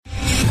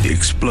The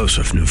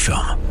explosive new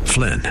film,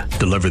 Flynn,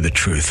 deliver the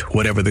truth,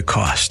 whatever the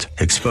cost,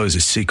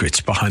 exposes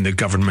secrets behind the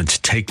government's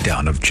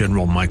takedown of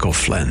General Michael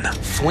Flynn.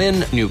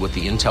 Flynn knew what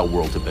the intel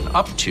world had been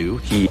up to.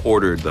 He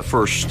ordered the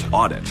first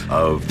audit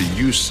of the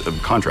use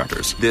of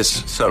contractors.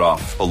 This set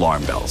off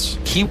alarm bells.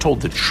 He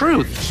told the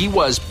truth. He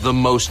was the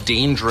most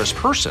dangerous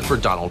person for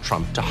Donald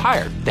Trump to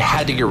hire. They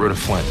had to get rid of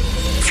Flynn.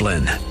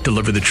 Flynn,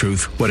 deliver the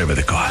truth, whatever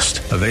the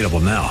cost. Available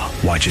now.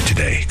 Watch it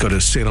today. Go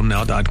to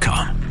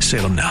salemnow.com.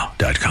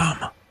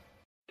 salemnow.com.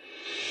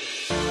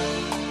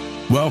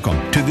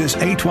 Welcome to this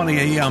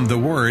 8:20 a.m. The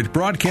Word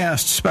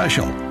broadcast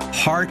special,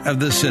 Heart of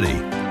the City.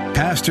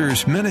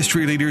 Pastors,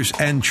 ministry leaders,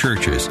 and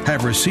churches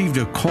have received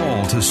a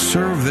call to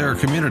serve their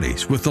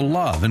communities with the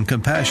love and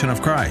compassion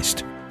of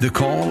Christ. The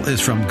call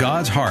is from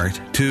God's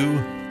heart to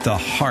the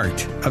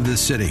heart of the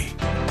city.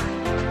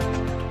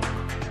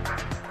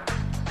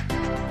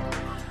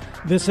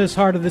 This is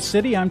Heart of the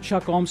City. I'm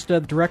Chuck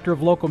Olmstead, Director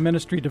of Local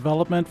Ministry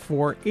Development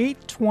for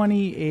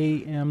 8:20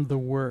 a.m. The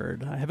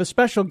Word. I have a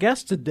special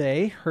guest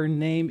today. Her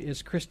name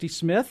is Kristi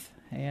Smith,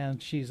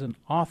 and she's an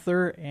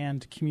author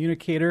and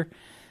communicator.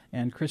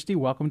 And Kristi,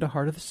 welcome to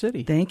Heart of the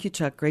City. Thank you,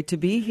 Chuck. Great to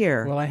be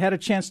here. Well, I had a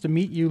chance to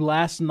meet you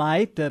last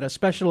night at a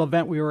special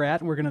event we were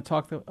at, and we're going to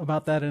talk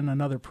about that in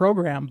another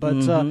program.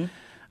 But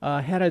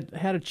had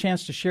a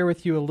chance to share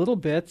with you a little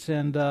bit,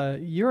 and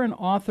you're an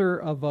author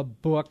of a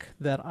book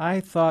that I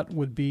thought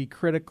would be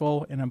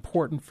critical and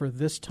important for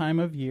this time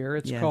of year.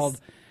 It's called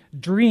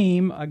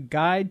Dream, A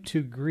Guide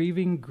to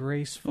Grieving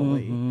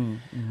Gracefully.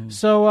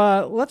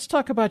 So let's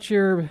talk about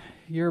your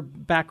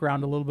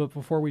background a little bit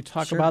before we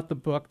talk about the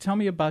book. Tell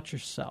me about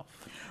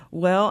yourself.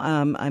 Well,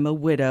 I'm a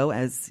widow,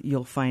 as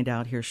you'll find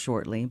out here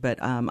shortly, but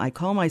I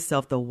call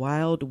myself the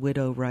Wild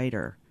Widow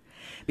Writer,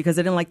 because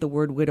I didn't like the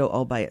word widow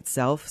all by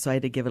itself, so I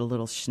had to give it a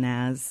little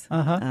schnaz.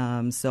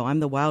 So I'm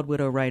the Wild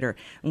Widow Writer.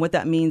 And what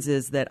that means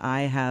is that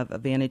I have a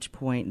vantage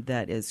point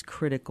that is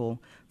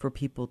critical for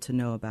people to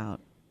know about.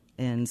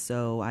 And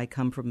so I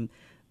come from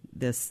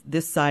this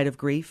side of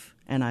grief,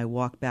 and I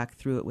walk back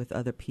through it with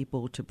other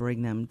people to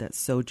bring them that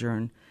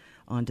sojourn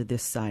onto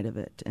this side of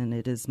it. And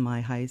it is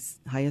my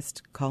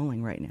highest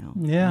calling right now.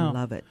 Yeah. I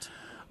love it.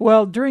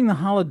 Well, during the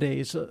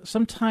holidays,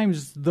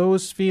 sometimes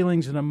those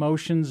feelings and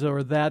emotions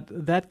or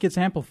that gets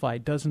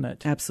amplified, doesn't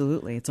it?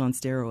 Absolutely. It's on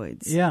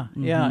steroids. Yeah,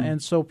 yeah.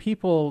 And so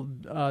people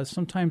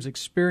sometimes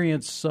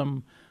experience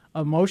some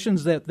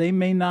emotions that they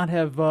may not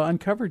have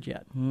uncovered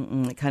yet.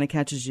 It kind of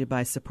catches you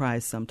by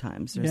surprise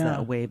sometimes. There's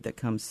that wave that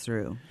comes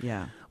through.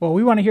 Yeah. Well,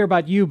 we want to hear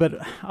about you, but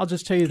I'll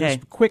just tell you this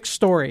quick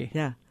story.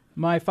 Yeah.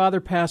 My father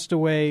passed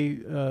away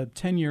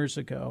 10 years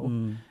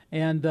ago.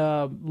 And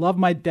loved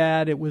my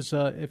dad. It was,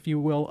 if you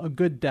will, a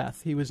good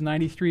death. He was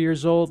 93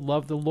 years old,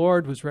 loved the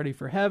Lord, was ready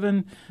for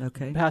heaven,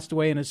 passed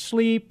away in his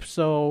sleep.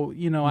 So,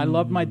 I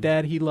loved my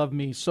dad, he loved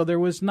me. So there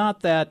was not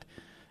that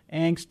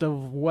angst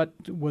of what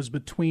was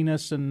between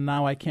us, and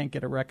now I can't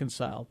get it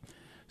reconciled.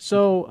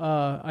 So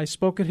I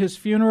spoke at his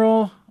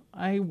funeral.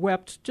 I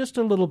wept just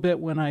a little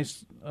bit when I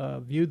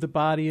viewed the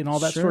body and all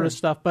that sort of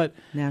stuff. But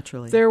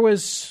naturally, there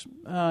was,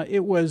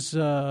 it was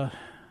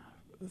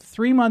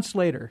 3 months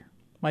later.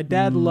 My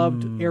dad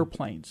loved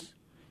airplanes.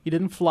 He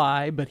didn't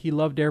fly, but he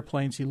loved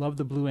airplanes. He loved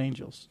the Blue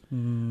Angels.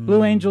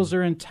 Blue Angels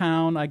are in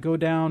town. I go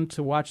down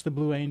to watch the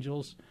Blue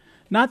Angels,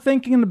 not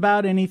thinking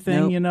about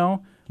anything,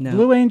 No.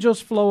 Blue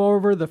Angels flow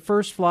over the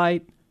first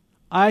flight.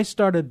 I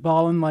started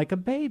bawling like a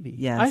baby.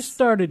 Yes. I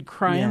started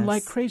crying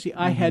like crazy.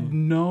 I had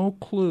no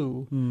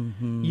clue.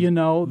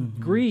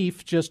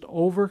 Grief just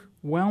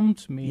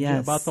overwhelmed me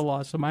about the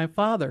loss of my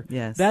father.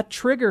 Yes. That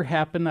trigger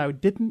happened. I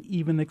didn't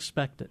even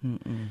expect it.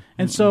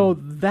 And so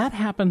that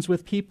happens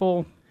with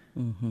people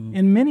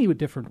in many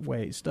different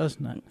ways,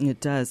 doesn't it? It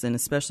does, and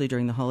especially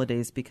during the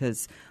holidays,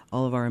 because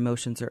all of our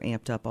emotions are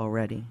amped up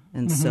already.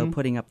 And so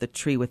putting up the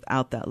tree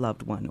without that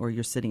loved one, or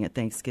you're sitting at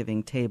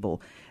Thanksgiving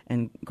table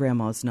and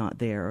grandma's not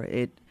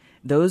there,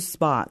 those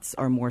spots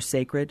are more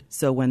sacred.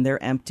 So when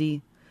they're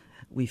empty,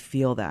 we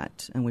feel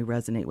that and we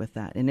resonate with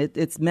that. And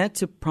it's meant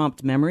to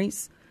prompt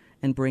memories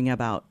and bring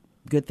about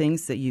good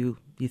things that you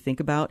think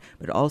about,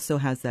 but it also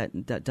has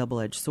that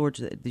double-edged sword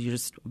that you're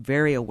just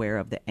very aware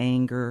of, the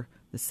anger,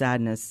 the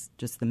sadness,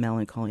 just the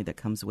melancholy that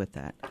comes with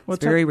that.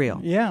 It's very real.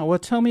 Yeah. Well,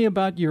 tell me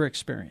about your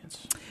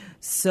experience.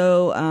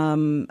 So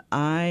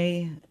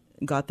I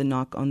got the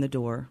knock on the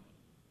door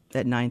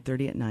at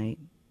 9:30 at night,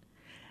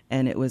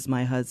 and it was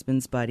my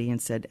husband's buddy,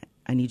 and said,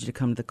 "I need you to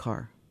come to the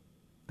car.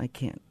 I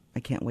can't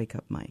wake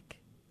up Mike.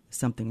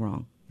 Something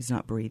wrong. He's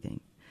not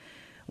breathing."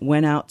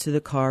 Went out to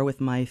the car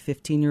with my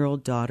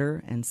 15-year-old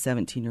daughter and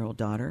 17-year-old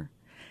daughter,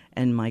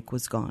 and Mike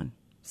was gone,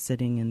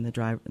 sitting in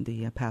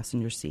the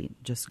passenger seat,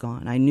 just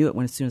gone. I knew it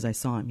as soon as I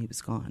saw him, he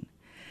was gone.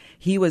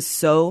 He was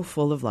so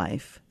full of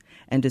life,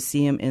 and to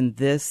see him in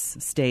this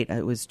state,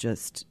 it was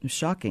just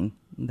shocking.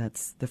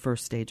 That's the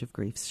first stage of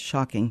grief,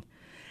 shocking.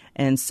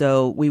 And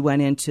so we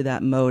went into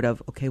that mode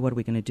of, okay, what are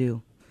we going to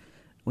do?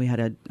 We had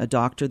a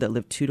doctor that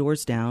lived 2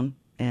 doors down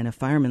and a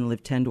fireman that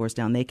lived 10 doors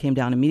down. They came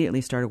down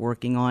immediately, started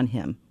working on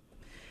him.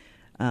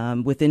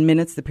 Within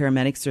minutes, the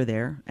paramedics are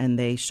there, and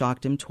they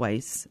shocked him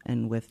twice,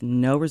 and with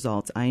no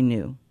results, I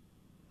knew.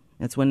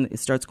 That's when it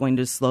starts going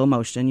to slow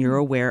motion. You're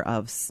aware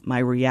of my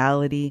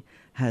reality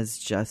has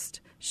just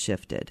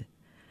shifted.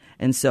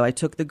 And so I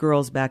took the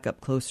girls back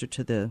up closer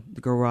to the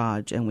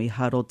garage, and we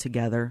huddled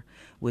together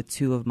with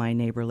two of my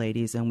neighbor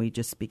ladies, and we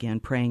just began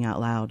praying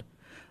out loud.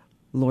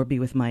 Lord, be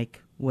with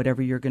Mike.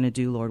 Whatever you're going to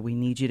do, Lord, we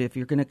need you to, if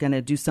you're going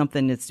to do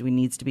something, it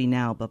needs to be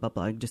now, blah, blah,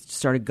 blah. I just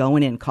started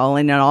going in,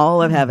 calling on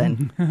all of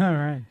heaven. All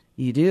right.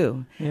 You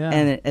do. Yeah.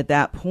 And at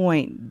that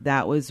point,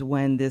 that was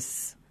when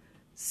this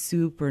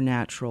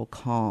supernatural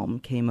calm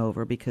came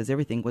over, because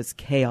everything was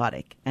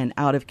chaotic and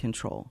out of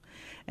control.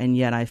 And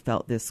yet I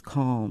felt this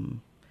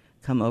calm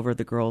come over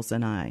the girls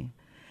and I.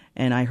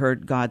 And I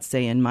heard God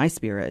say in my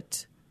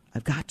spirit,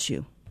 I've got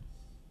you.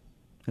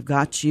 I've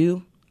got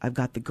you. I've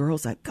got the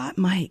girls. I've got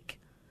Mike.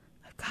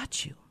 I've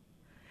got you.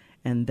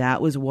 And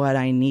that was what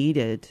I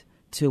needed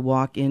to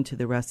walk into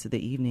the rest of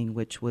the evening,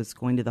 which was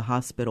going to the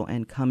hospital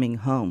and coming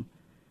home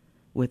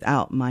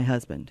without my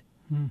husband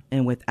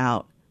and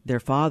without their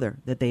father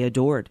that they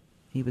adored.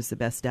 He was the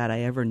best dad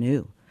I ever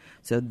knew.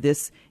 So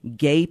this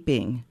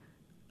gaping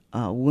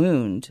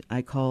wound,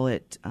 I call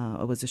it,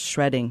 it was a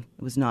shredding.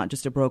 It was not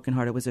just a broken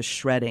heart. It was a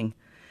shredding,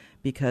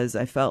 because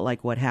I felt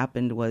like what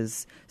happened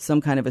was some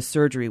kind of a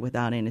surgery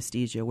without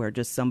anesthesia, where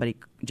just somebody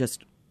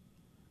just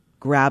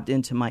grabbed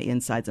into my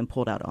insides and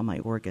pulled out all my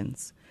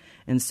organs.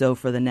 And so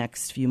for the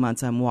next few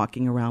months, I'm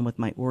walking around with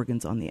my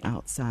organs on the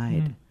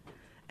outside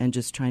and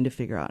just trying to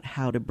figure out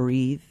how to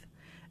breathe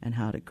and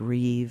how to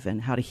grieve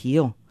and how to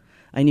heal.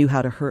 I knew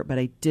how to hurt, but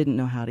I didn't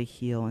know how to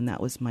heal. And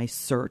that was my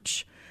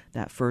search.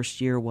 That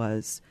first year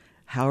was,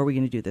 how are we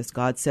going to do this?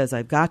 God says,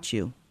 I've got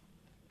you.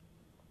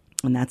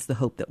 And that's the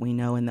hope that we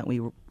know and that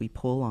we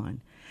pull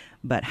on.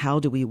 But how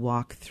do we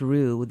walk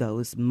through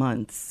those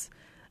months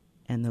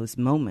and those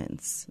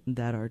moments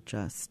that are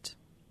just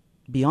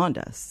beyond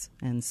us?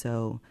 And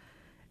so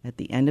at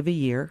the end of a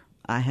year,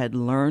 I had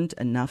learned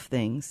enough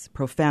things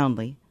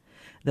profoundly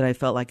that I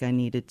felt like I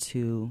needed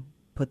to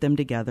put them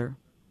together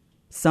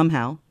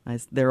somehow.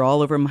 They're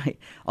all over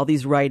all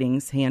these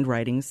writings,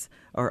 handwritings,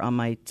 are on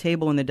my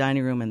table in the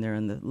dining room, and they're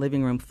on the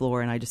living room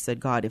floor. And I just said,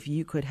 God, if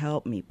you could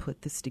help me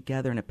put this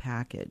together in a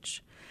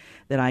package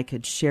that I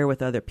could share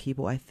with other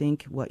people, I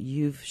think what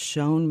you've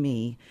shown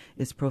me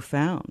is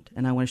profound,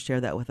 and I want to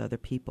share that with other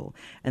people.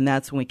 And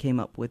that's when we came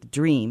up with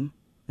DREAM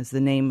as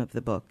the name of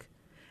the book,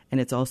 and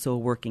it's also a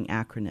working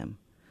acronym.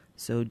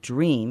 So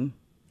DREAM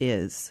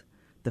is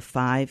the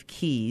 5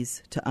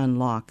 keys to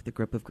unlock the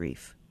grip of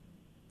grief.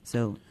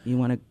 So you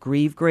want to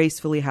grieve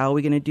gracefully. How are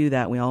we going to do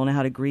that? We all know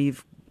how to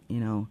grieve,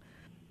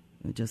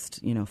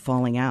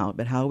 falling out.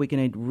 But how are we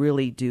going to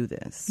really do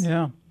this?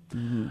 Yeah.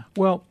 Mm-hmm.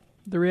 Well,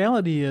 the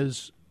reality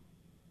is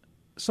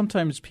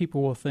sometimes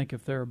people will think,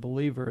 if they're a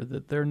believer,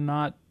 that they're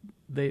not,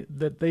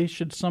 that they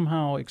should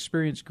somehow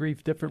experience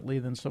grief differently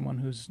than someone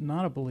who's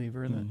not a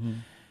believer.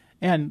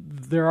 And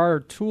there are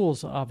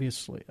tools,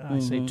 obviously. I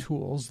say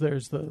tools.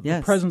 There's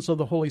the presence of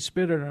the Holy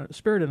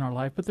Spirit in our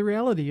life. But the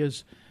reality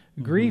is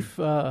grief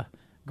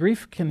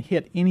can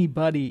hit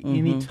anybody,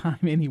 anytime,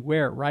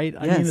 anywhere, right?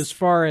 I mean, as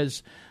far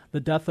as the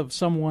death of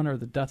someone or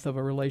the death of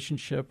a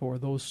relationship or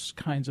those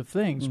kinds of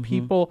things,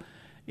 people,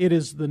 it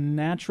is the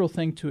natural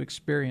thing to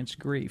experience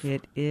grief.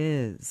 It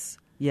is,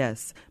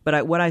 yes.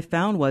 But what I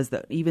found was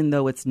that even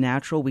though it's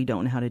natural, we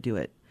don't know how to do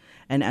it.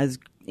 And as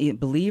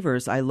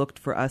believers, I looked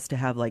for us to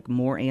have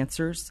more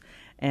answers.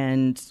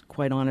 And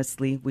quite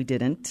honestly, we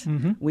didn't.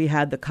 We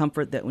had the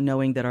comfort that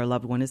knowing that our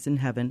loved one is in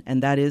heaven,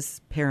 and that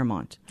is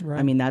paramount. Right.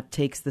 I mean, that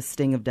takes the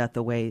sting of death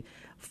away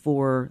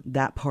for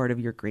that part of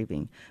your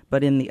grieving.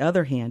 But in the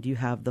other hand, you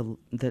have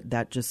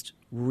that just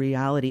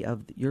reality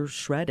of you're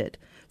shredded.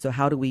 So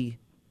how do we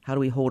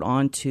hold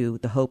on to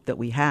the hope that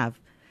we have?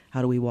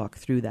 How do we walk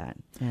through that?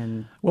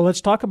 And well, let's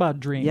talk about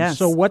dreams. Yes.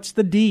 So what's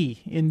the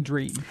D in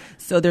dream?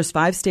 So there's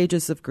 5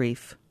 stages of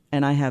grief,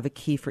 and I have a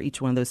key for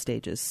each one of those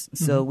stages.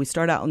 So we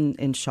start out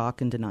in shock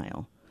and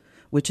denial,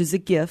 which is a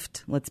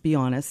gift, let's be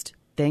honest.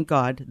 Thank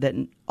God that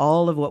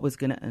all of what was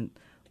going to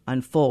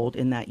unfold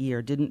in that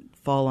year didn't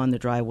fall on the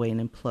driveway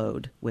and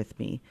implode with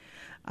me.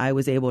 I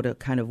was able to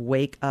kind of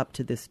wake up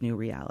to this new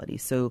reality.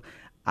 So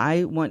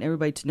I want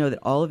everybody to know that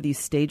all of these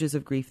stages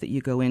of grief that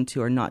you go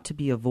into are not to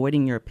be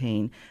avoiding your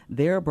pain.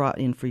 They're brought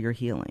in for your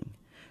healing.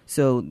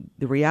 So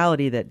the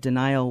reality that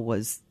denial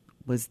was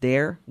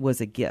there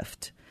was a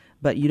gift,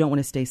 but you don't want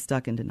to stay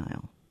stuck in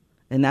denial.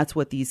 And that's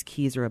what these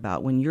keys are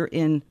about. When you're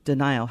in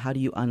denial, how do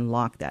you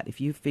unlock that? If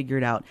you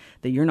figured out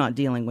that you're not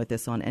dealing with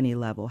this on any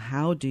level,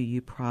 how do you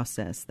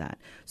process that?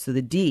 So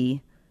the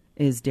D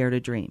is dare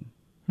to dream.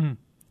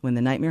 When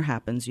the nightmare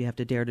happens, you have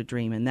to dare to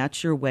dream. And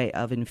that's your way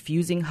of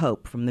infusing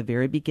hope from the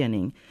very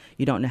beginning.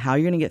 You don't know how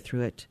you're going to get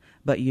through it,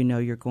 but you know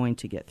you're going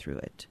to get through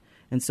it.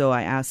 And so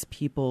I ask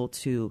people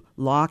to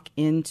lock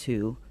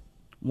into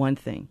one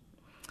thing.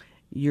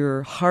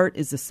 Your heart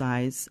is the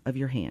size of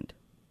your hand.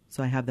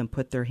 So I have them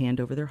put their hand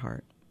over their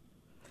heart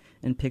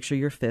and picture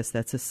your fist.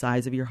 That's the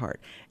size of your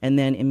heart. And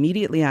then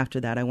immediately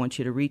after that, I want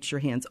you to reach your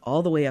hands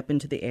all the way up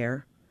into the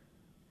air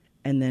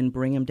and then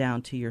bring them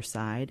down to your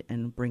side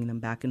and bring them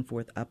back and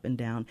forth, up and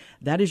down.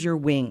 That is your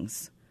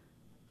wings.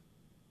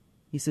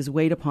 He says,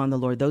 wait upon the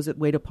Lord. Those that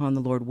wait upon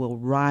the Lord will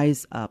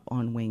rise up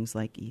on wings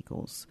like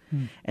eagles.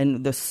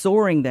 And the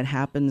soaring that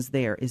happens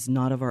there is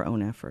not of our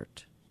own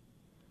effort.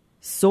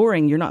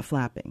 Soaring, you're not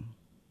flapping.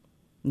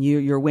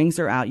 Your wings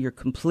are out. You're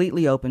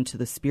completely open to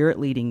the Spirit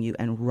leading you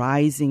and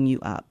rising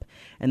you up.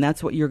 And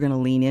that's what you're going to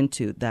lean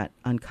into, that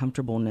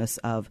uncomfortableness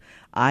of,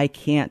 I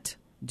can't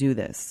do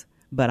this,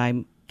 but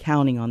I'm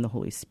counting on the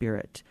Holy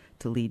Spirit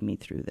to lead me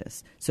through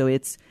this. So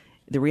it's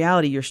the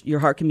reality, your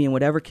heart can be in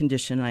whatever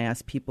condition. I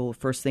ask people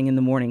first thing in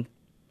the morning,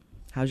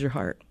 how's your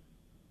heart?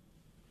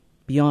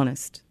 Be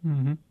honest.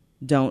 Mm-hmm.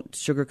 Don't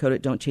sugarcoat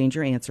it. Don't change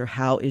your answer.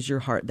 How is your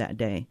heart that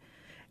day?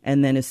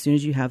 And then as soon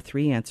as you have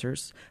 3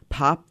 answers,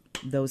 pop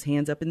those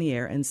hands up in the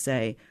air and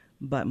say,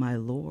 but my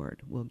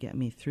Lord will get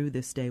me through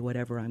this day,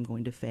 whatever I'm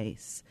going to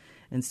face.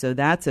 And so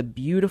that's a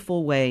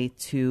beautiful way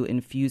to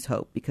infuse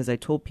hope, because I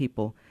told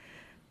people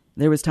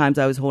there was times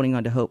I was holding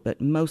on to hope,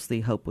 but mostly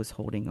hope was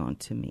holding on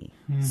to me.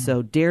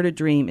 So dare to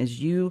dream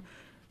is you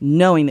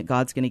knowing that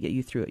God's going to get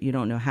you through it. You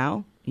don't know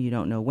how, you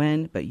don't know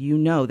when, but you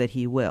know that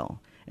he will.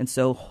 And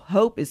so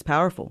hope is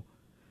powerful.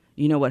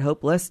 You know what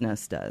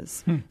hopelessness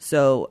does.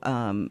 So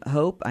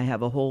hope, I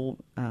have a whole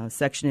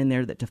section in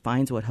there that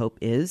defines what hope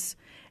is.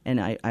 And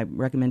I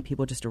recommend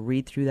people just to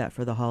read through that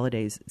for the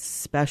holidays,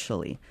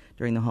 especially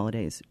during the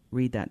holidays.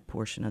 Read that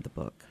portion of the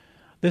book.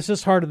 This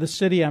is Heart of the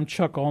City. I'm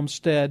Chuck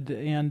Olmstead,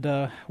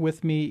 and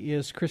with me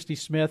is Kristi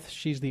Smith.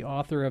 She's the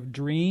author of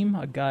Dream,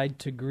 A Guide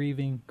to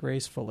Grieving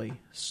Gracefully.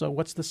 So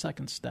what's the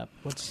second step?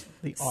 What's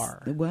the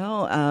R?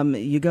 Well,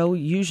 you go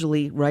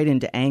usually right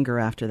into anger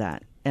after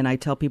that. And I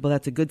tell people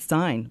that's a good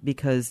sign,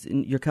 because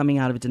you're coming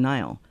out of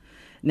denial.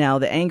 Now,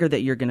 the anger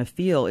that you're going to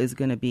feel is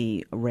going to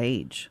be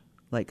rage.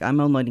 Like, I'm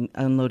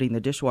unloading the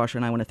dishwasher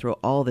and I want to throw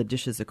all the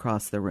dishes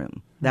across the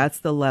room. That's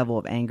the level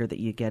of anger that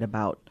you get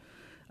about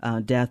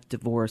death,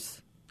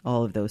 divorce,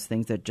 all of those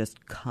things that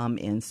just come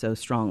in so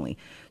strongly.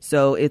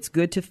 So it's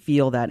good to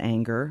feel that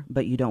anger,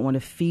 but you don't want to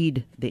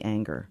feed the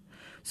anger.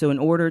 So in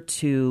order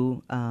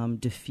to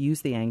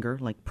diffuse the anger,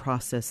 like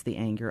process the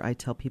anger, I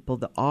tell people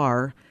the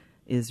R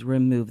is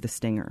remove the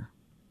stinger.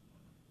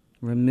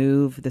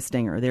 Remove the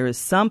stinger. There is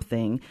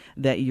something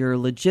that you're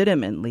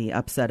legitimately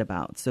upset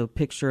about. So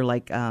picture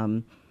like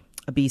a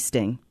bee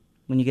sting.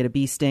 When you get a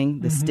bee sting,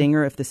 the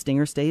stinger, if the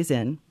stinger stays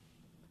in,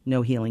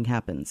 no healing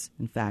happens.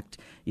 In fact,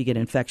 you get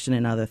infection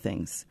and other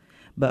things.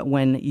 But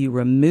when you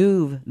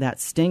remove that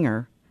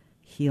stinger,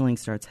 healing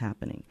starts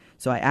happening.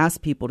 So I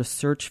ask people to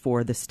search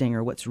for the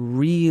stinger, what's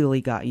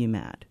really got you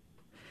mad.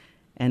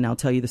 And I'll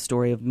tell you the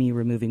story of me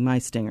removing my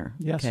stinger.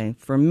 Yes. Okay.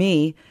 For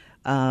me,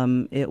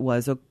 it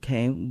was,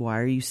 okay, why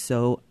are you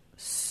so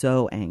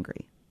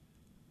angry?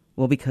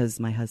 Well, because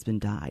my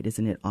husband died.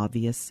 Isn't it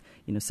obvious?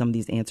 You know, some of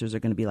these answers are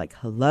going to be like,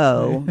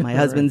 hello, my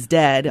husband's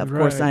dead. Of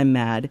course I'm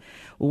mad.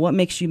 Well, what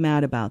makes you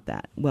mad about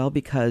that? Well,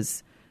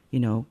 because, you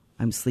know,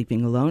 I'm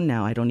sleeping alone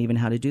now. I don't even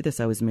know how to do this.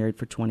 I was married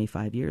for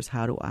 25 years.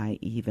 How do I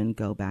even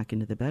go back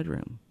into the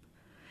bedroom?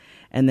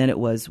 And then it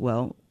was,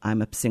 well,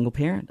 I'm a single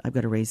parent. I've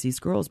got to raise these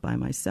girls by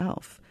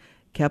myself.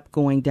 Kept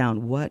going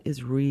down. What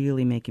is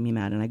really making me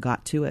mad? And I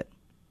got to it.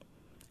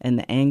 And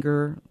the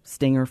anger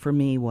stinger for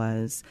me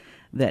was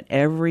that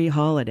every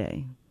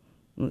holiday,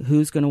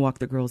 who's going to walk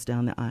the girls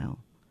down the aisle?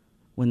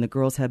 When the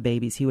girls have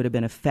babies, he would have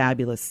been a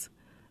fabulous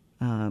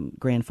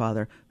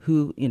grandfather.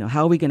 Who, you know,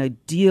 how are we going to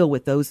deal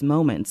with those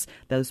moments,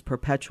 those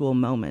perpetual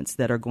moments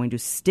that are going to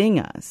sting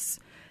us?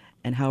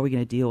 And how are we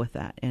going to deal with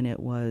that? And it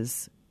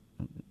was,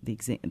 the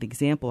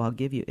example I'll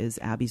give you is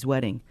Abby's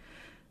wedding.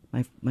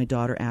 My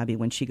daughter Abby,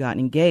 when she got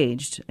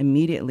engaged,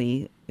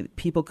 immediately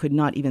people could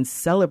not even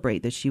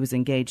celebrate that she was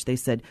engaged. They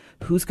said,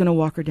 who's going to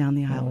walk her down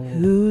the aisle? Oh.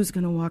 Who's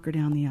going to walk her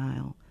down the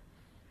aisle?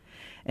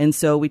 And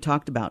so we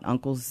talked about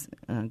uncles,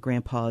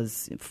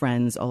 grandpas,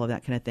 friends, all of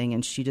that kind of thing.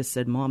 And she just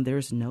said, Mom,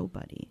 there's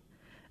nobody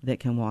that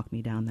can walk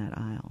me down that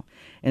aisle.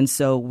 And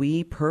so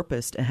we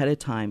purposed ahead of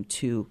time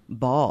to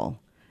bawl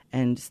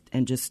and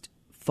just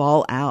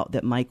fall out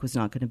that Mike was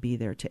not going to be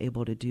there to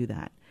able to do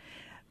that.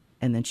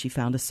 And then she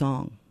found a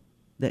song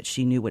that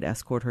she knew would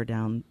escort her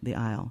down the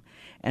aisle.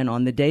 And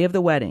on the day of the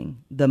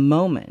wedding, the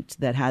moment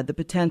that had the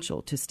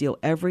potential to steal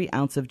every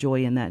ounce of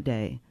joy in that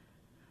day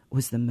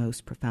was the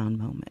most profound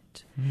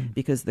moment.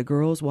 Because the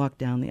girls walked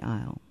down the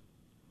aisle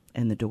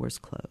and the doors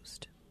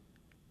closed.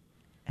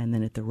 And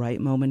then at the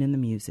right moment in the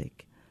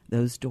music,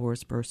 those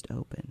doors burst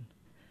open.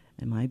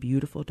 And my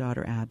beautiful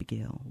daughter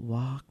Abigail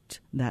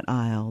walked that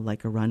aisle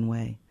like a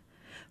runway.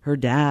 Her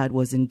dad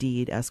was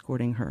indeed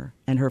escorting her,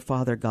 and her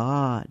father,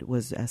 God,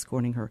 was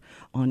escorting her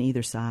on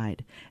either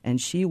side. And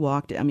she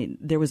walked, I mean,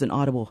 there was an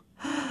audible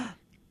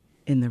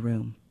in the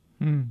room.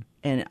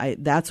 And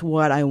that's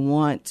what I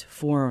want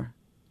for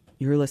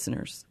your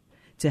listeners,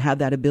 to have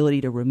that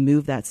ability to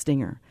remove that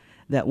stinger,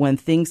 that when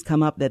things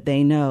come up that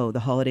they know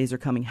the holidays are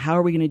coming, how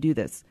are we going to do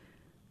this?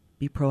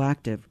 Be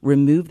proactive.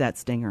 Remove that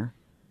stinger.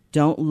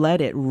 Don't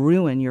let it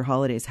ruin your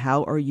holidays.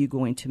 How are you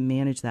going to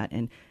manage that?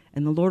 And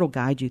the Lord will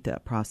guide you through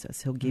that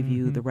process. He'll give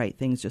you the right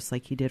things, just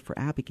like he did for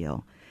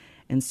Abigail.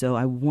 And so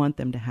I want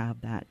them to have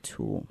that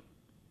tool.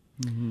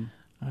 Mm-hmm.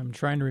 I'm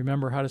trying to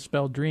remember how to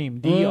spell dream.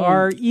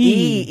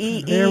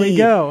 D-R-E. There we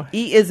go.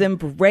 E is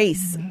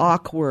embrace,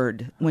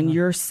 awkward. When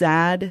you're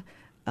sad,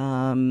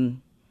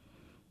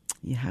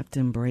 you have to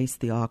embrace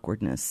the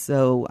awkwardness.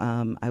 So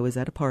I was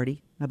at a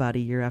party about a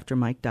year after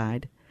Mike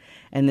died.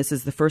 And this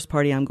is the first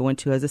party I'm going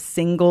to as a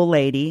single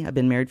lady. I've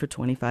been married for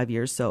 25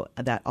 years. So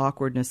that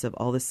awkwardness of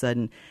all of a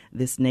sudden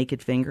this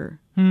naked finger,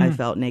 I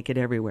felt naked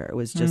everywhere. It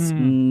was just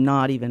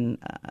not even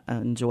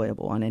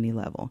enjoyable on any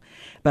level.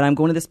 But I'm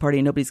going to this party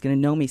and nobody's going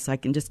to know me, so I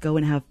can just go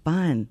and have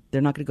fun.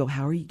 They're not going to go,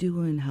 how are you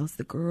doing? How's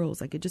the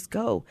girls? I could just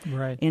go.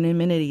 Right.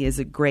 Anonymity is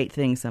a great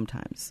thing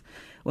sometimes.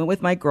 Went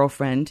with my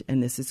girlfriend,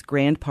 and this is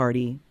grand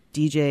party,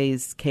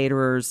 DJs,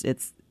 caterers.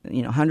 It's,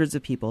 hundreds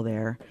of people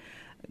there.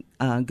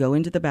 Go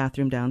into the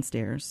bathroom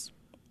downstairs.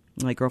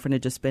 My girlfriend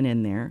had just been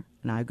in there,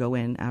 and I go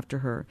in after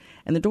her,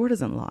 and the door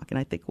doesn't lock. And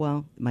I think,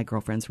 well, my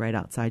girlfriend's right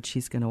outside.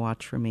 She's going to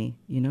watch for me.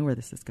 You know where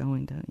this is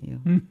going, don't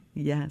you?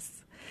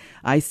 Yes.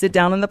 I sit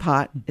down in the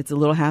pot. It's a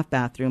little half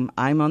bathroom.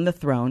 I'm on the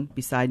throne.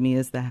 Beside me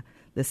is the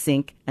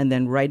sink, and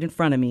then right in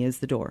front of me is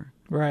the door.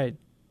 Right.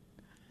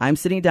 I'm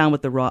sitting down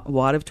with the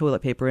wad of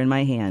toilet paper in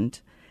my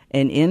hand,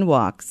 and in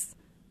walks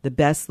the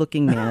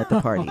best-looking man at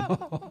the party.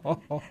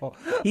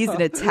 He's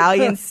an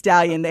Italian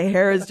stallion. The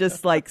hair is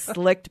just like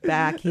slicked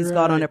back. He's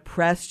got on a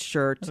pressed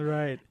shirt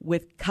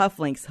with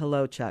cufflinks.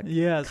 Hello, Chuck.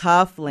 Yes.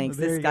 Cufflinks.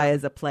 This guy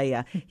is a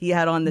playa. He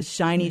had on the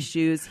shiny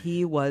shoes.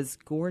 He was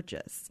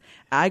gorgeous.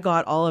 I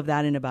got all of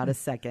that in about a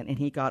second, and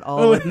he got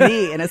all of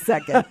me in a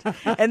second.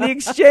 And the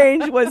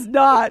exchange was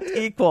not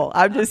equal.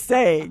 I'm just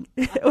saying.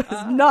 It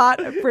was not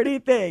a pretty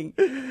thing.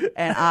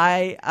 And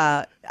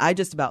I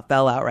just about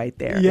fell out right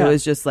there. Yeah. It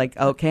was just like,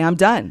 okay, I'm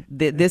done.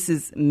 This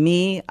is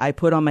me. I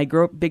put on my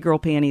big girl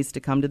panties to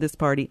come to this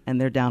party,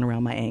 and they're down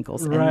around my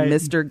ankles. Right. And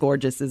Mr.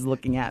 Gorgeous is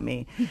looking at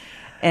me.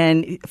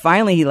 And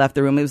finally he left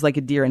the room. It was like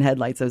a deer in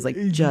headlights. I was like,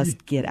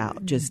 just get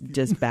out.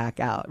 Just back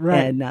out.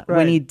 Right. And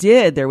when he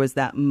did, there was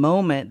that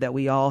moment that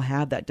we all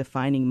had, that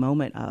defining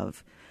moment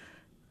of,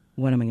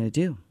 what am I going to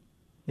do?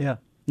 Yeah.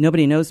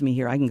 Nobody knows me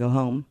here. I can go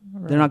home.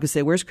 Right. They're not going to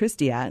say, where's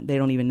Kristi at? They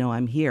don't even know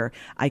I'm here.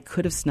 I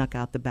could have snuck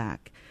out the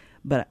back.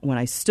 But when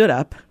I stood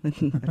up,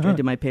 after I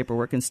did my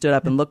paperwork and stood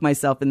up and looked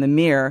myself in the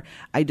mirror,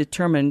 I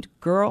determined,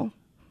 girl,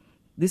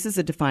 this is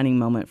a defining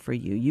moment for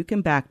you. You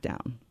can back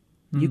down.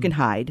 You can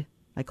hide.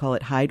 I call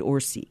it hide or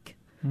seek.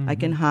 I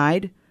can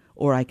hide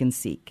or I can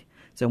seek.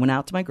 So I went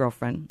out to my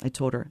girlfriend. I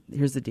told her,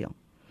 here's the deal.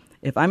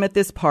 If I'm at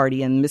this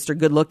party and Mr.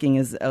 Good Looking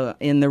is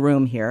in the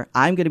room here,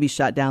 I'm going to be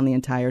shut down the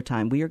entire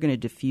time. We are going to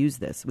diffuse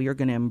this. We are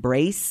going to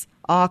embrace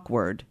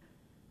awkward.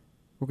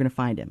 We're going to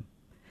find him.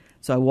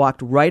 So I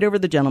walked right over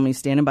the gentleman who's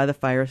standing by the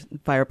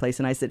fireplace,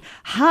 and I said,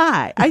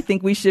 hi, I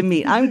think we should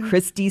meet. I'm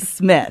Kristi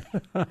Smith.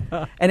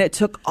 And it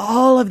took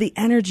all of the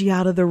energy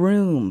out of the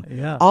room,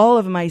 all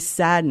of my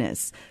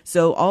sadness.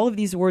 So all of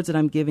these words that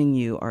I'm giving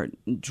you are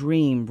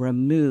dream,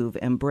 remove,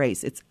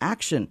 embrace. It's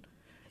action.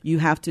 You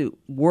have to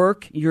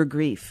work your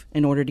grief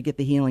in order to get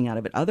the healing out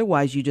of it.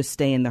 Otherwise, you just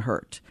stay in the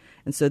hurt.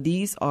 And so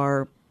these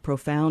are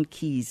profound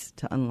keys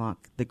to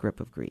unlock the grip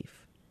of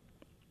grief.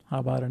 How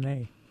about an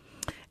A?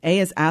 A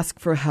is ask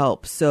for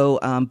help. So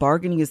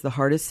bargaining is the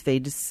hardest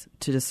phase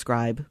to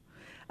describe.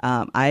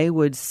 I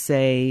would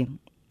say,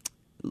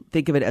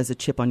 think of it as a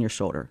chip on your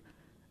shoulder.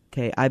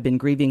 Okay, I've been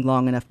grieving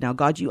long enough now.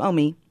 God, you owe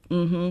me.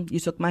 You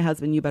took my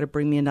husband. You better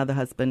bring me another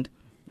husband.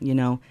 You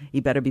know,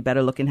 you better be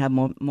better looking, have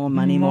more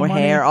money, more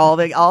hair, all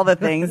the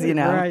things, you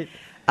know.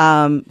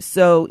 Right.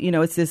 So, you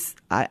know, it's this,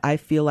 I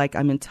feel like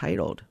I'm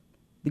entitled.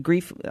 The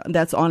grief,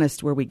 that's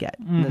honest where we get.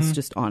 That's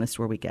just honest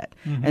where we get.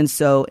 And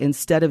so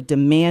instead of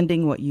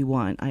demanding what you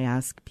want, I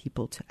ask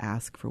people to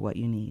ask for what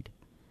you need.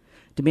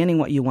 Demanding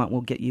what you want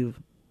will get you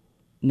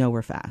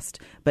nowhere fast.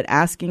 But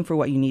asking for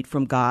what you need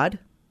from God,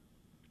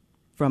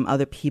 from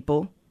other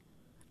people,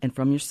 and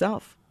from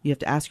yourself. You have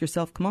to ask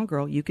yourself, come on,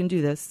 girl, you can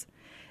do this.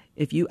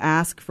 If you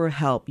ask for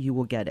help, you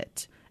will get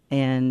it.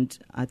 And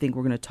I think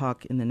we're going to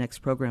talk in the next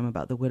program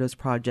about the Widows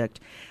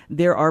Project.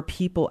 There are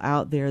people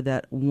out there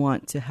that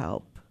want to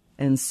help.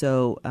 And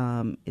so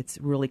it's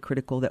really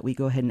critical that we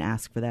go ahead and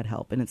ask for that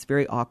help. And it's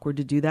very awkward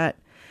to do that,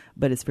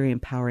 but it's very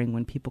empowering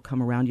when people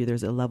come around you.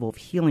 There's a level of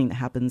healing that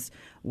happens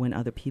when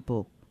other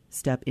people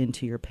step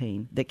into your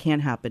pain that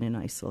can't happen in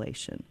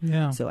isolation.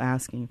 Yeah. So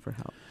asking for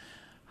help.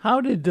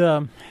 How did,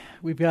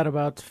 we've got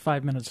about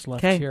 5 minutes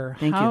left here.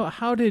 Thank you.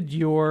 How did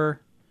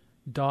your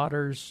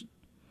daughters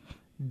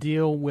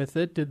deal with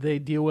it? Did they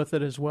deal with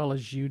it as well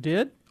as you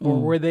did? Or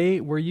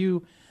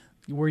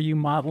were you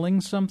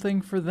modeling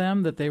something for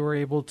them that they were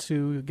able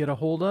to get a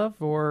hold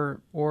of, or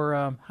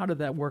how did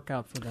that work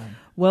out for them?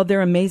 Well,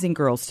 they're amazing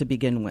girls to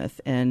begin with,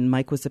 and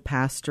Mike was a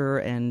pastor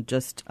and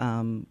just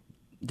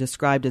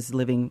described as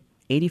living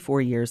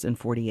 84 years and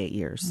 48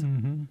 years.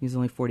 He was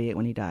only 48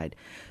 when he died.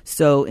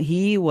 So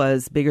he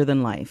was bigger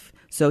than life.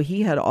 So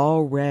he had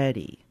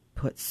already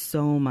put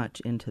so much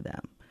into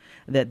them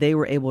that they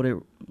were able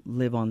to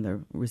live on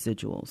the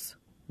residuals,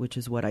 which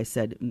is what I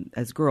said.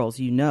 As girls,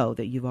 you know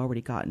that you've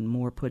already gotten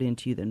more put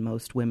into you than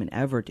most women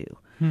ever do.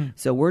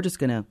 So we're just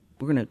going to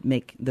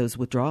make those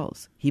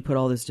withdrawals. He put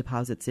all those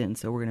deposits in,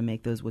 so we're going to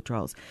make those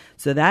withdrawals.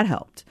 So that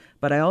helped.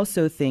 But I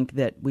also think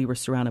that we were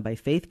surrounded by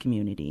faith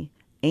community,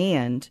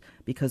 and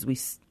because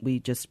we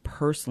just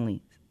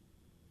personally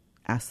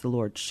asked the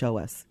Lord, show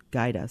us,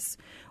 guide us,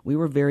 we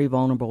were very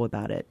vulnerable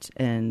about it.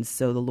 And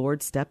so the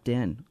Lord stepped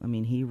in. I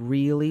mean, he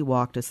really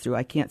walked us through.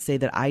 I can't say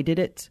that I did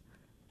it.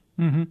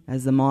 Mm-hmm.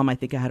 As the mom, I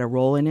think I had a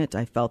role in it.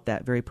 I felt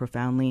that very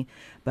profoundly,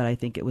 but I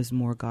think it was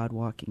more God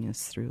walking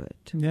us through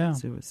it. Yeah.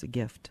 So it was a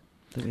gift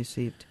that we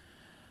received.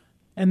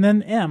 And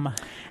then M.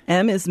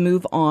 M is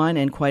move on,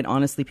 and quite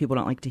honestly, people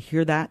don't like to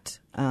hear that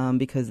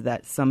because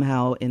that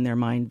somehow in their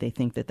mind they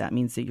think that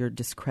means that you're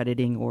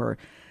discrediting or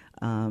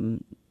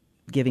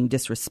giving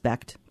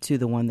disrespect to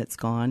the one that's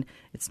gone.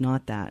 It's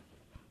not that.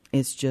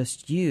 It's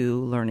just you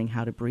learning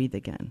how to breathe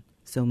again.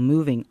 So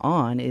moving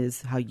on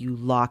is how you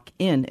lock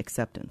in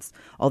acceptance.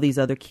 All these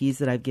other keys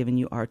that I've given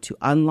you are to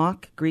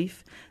unlock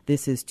grief.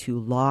 This is to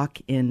lock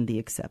in the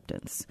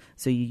acceptance.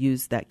 So you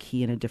use that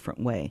key in a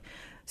different way.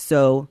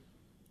 So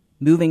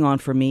moving on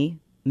for me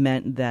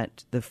meant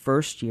that the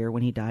first year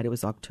when he died, it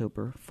was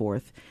October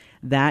 4th.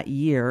 That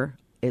year,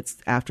 it's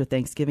after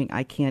Thanksgiving,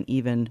 I can't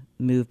even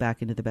move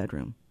back into the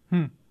bedroom.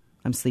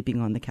 I'm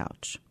sleeping on the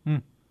couch.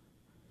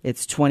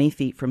 It's 20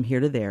 feet from here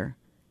to there,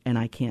 and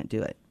I can't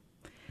do it.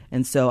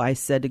 And so I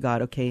said to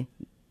God, okay,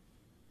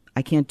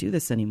 I can't do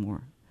this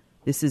anymore.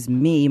 This is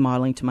me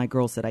modeling to my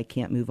girls that I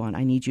can't move on.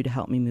 I need you to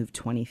help me move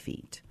 20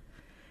 feet.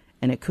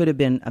 And it could have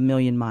been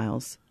 1,000,000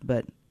 miles,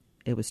 but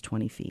it was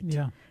 20 feet.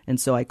 Yeah.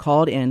 And so I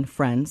called in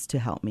friends to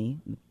help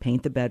me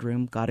paint the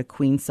bedroom, got a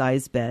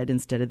queen-size bed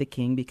instead of the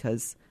king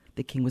because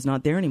the king was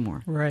not there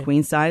anymore. Right.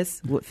 Queen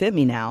size would fit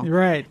me now.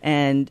 Right.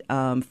 And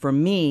for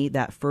me,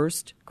 that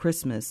first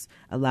Christmas,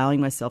 allowing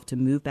myself to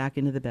move back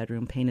into the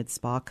bedroom, painted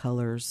spa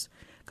colors,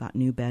 got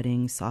new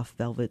bedding, soft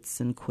velvets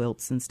and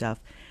quilts and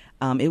stuff.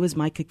 It was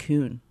my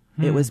cocoon.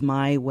 It was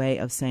my way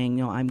of saying,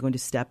 no, I'm going to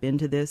step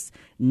into this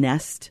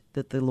nest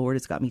that the Lord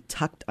has got me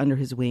tucked under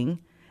his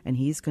wing, and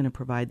he's going to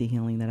provide the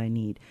healing that I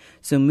need.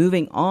 So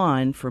moving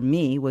on for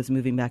me was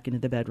moving back into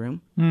the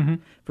bedroom. Mm-hmm.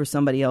 For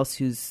somebody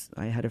else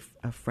I had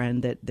a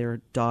friend that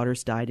their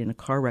daughters died in a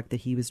car wreck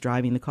that he was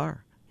driving the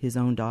car, his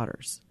own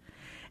daughters.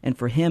 And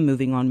for him,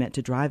 moving on meant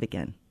to drive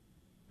again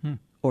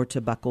or to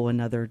buckle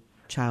another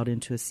child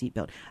into a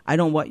seatbelt. I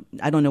don't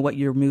know what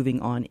your moving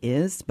on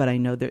is, but I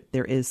know that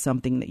there is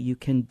something that you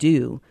can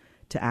do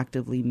to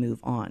actively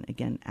move on.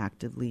 Again,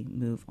 actively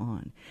move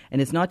on.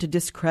 And it's not to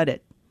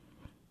discredit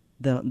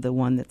the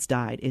one that's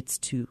died. It's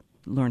to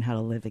learn how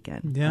to live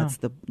again. Yeah. That's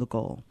the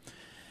goal.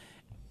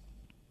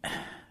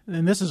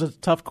 And this is a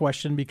tough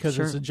question because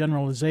it's a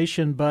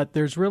generalization, but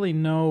there's really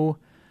no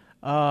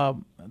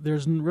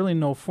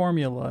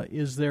formula,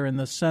 is there, in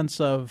the sense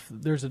of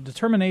there's a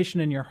determination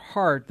in your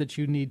heart that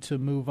you need to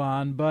move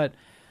on, but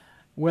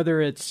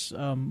whether it's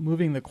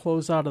moving the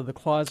clothes out of the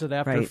closet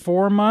after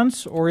 4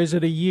 months or is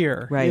it a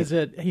year? Right. Is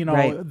it,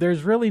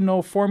 there's really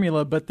no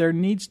formula, but there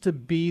needs to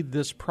be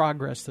this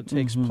progress that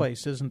takes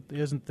place,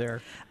 isn't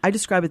there? I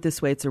describe it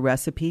this way. It's a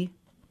recipe.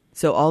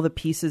 So all the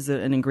pieces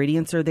and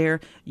ingredients are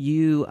there.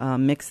 You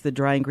mix the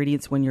dry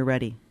ingredients when you're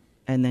ready,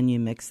 and then you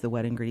mix the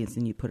wet ingredients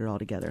and you put it all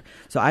together.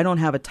 So I don't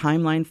have a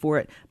timeline for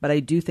it, but I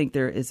do think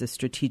there is a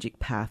strategic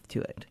path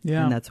to it.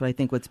 Yeah. And that's what I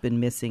think what's been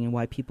missing and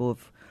why people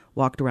have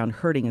walked around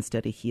hurting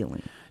instead of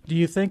healing. Do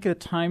you think at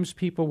times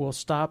people will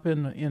stop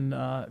in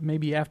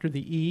maybe after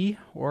the E,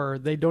 or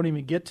they don't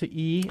even get to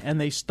E and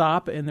they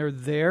stop and they're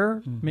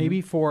there maybe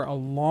for a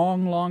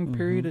long, long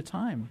period of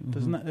time?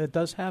 It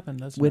does happen,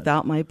 doesn't it?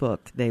 Without my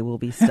book, they will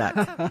be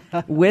stuck.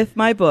 With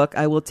my book,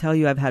 I will tell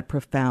you I've had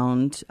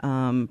profound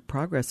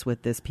progress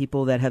with this.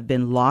 People that have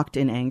been locked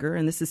in anger,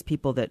 and this is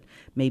people that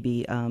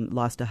maybe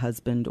lost a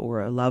husband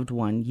or a loved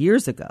one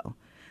years ago,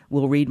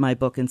 will read my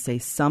book and say,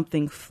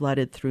 something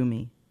flooded through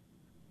me.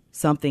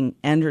 Something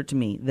entered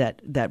me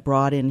that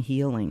brought in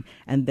healing.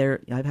 And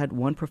I've had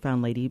one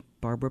profound lady,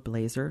 Barbara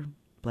Blazer,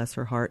 bless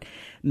her heart,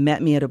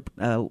 met me at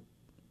a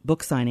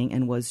book signing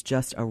and was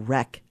just a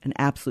wreck, an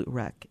absolute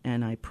wreck.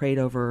 And I prayed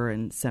over her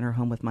and sent her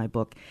home with my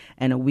book.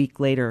 And a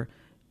week later,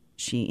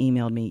 she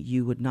emailed me,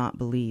 "You would not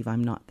believe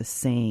I'm not the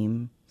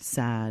same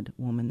sad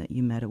woman that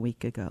you met a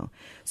week ago."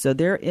 So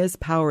there is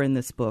power in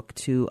this book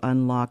to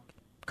unlock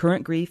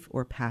current grief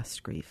or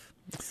past grief.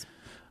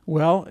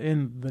 Well,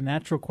 and the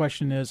natural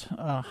question is,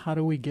 how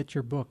do we get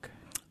your book?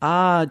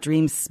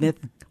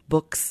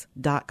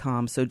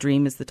 DreamSmithBooks.com. So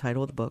Dream is the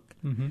title of the book.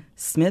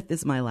 Smith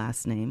is my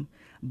last name.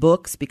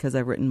 Books, because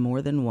I've written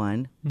more than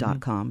one,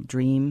 .com.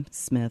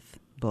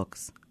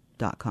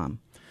 DreamSmithBooks.com.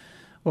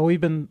 Well,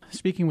 we've been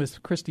speaking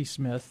with Kristi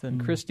Smith.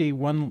 And Kristi,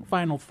 one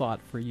final thought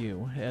for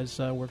you as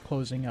we're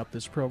closing up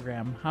this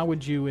program. How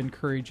would you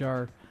encourage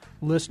our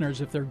listeners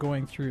if they're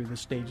going through the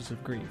stages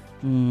of grief?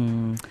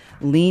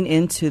 Lean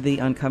into the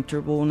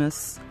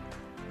uncomfortableness.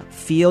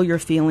 Feel your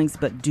feelings,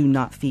 but do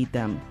not feed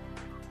them.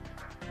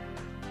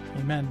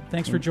 Amen.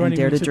 Thanks for joining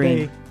me today.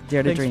 Dream.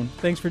 Dare to dream.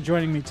 Thanks for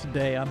joining me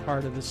today on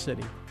Heart of the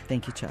City.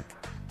 Thank you, Chuck.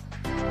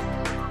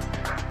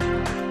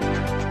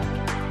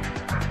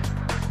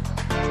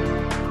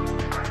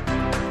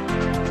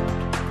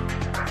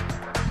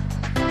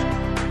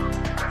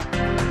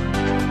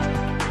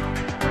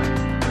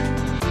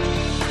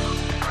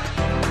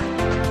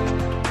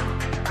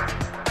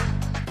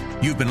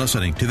 You've been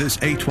listening to this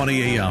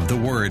 820 AM The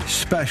Word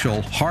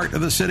special Heart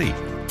of the City.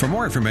 For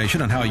more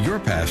information on how your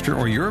pastor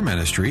or your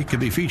ministry can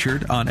be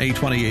featured on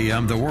 820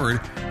 AM The Word,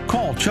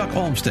 call Chuck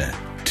Olmsted,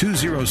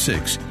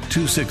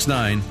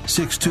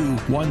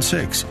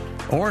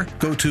 206-269-6216, or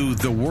go to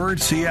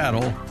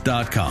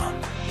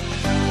thewordseattle.com.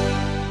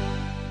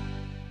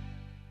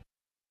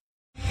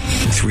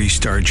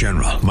 3-star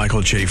General Michael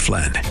J.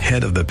 Flynn,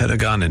 head of the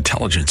Pentagon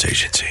Intelligence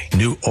Agency,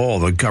 knew all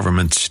the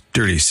government's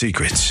dirty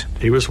secrets.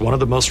 He was one of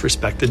the most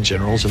respected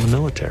generals in the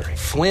military.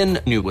 Flynn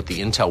knew what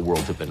the intel world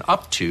had been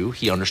up to.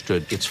 He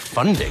understood its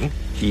funding.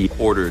 He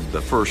ordered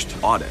the first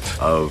audit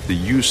of the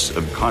use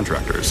of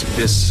contractors.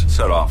 This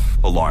set off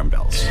alarm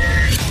bells.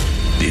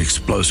 The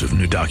explosive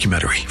new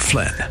documentary,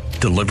 Flynn,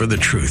 Deliver the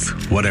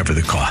Truth, Whatever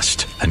the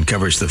Cost,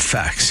 uncovers the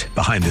facts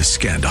behind this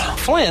scandal.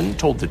 Flynn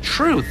told the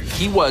truth.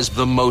 He was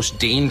the most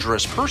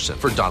dangerous person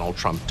for Donald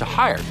Trump to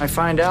hire. I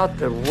find out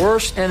the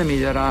worst enemy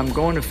that I'm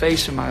going to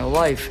face in my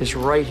life is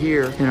right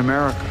here in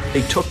America.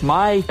 They took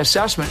my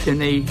assessment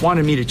and they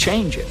wanted me to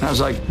change it. And I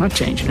was like, I'm not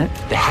changing it.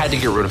 They had to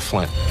get rid of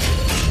Flynn.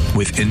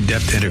 With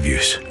in-depth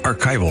interviews,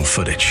 archival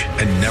footage,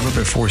 and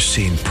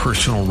never-before-seen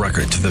personal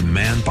records of the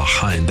man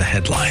behind the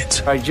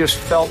headlines. I just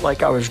felt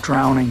like I was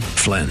drowning.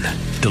 Flynn,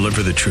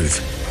 Deliver the Truth,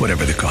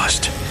 Whatever the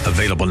Cost.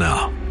 Available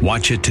now.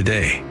 Watch it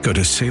today. Go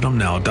to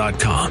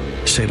salemnow.com.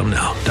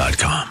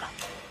 salemnow.com.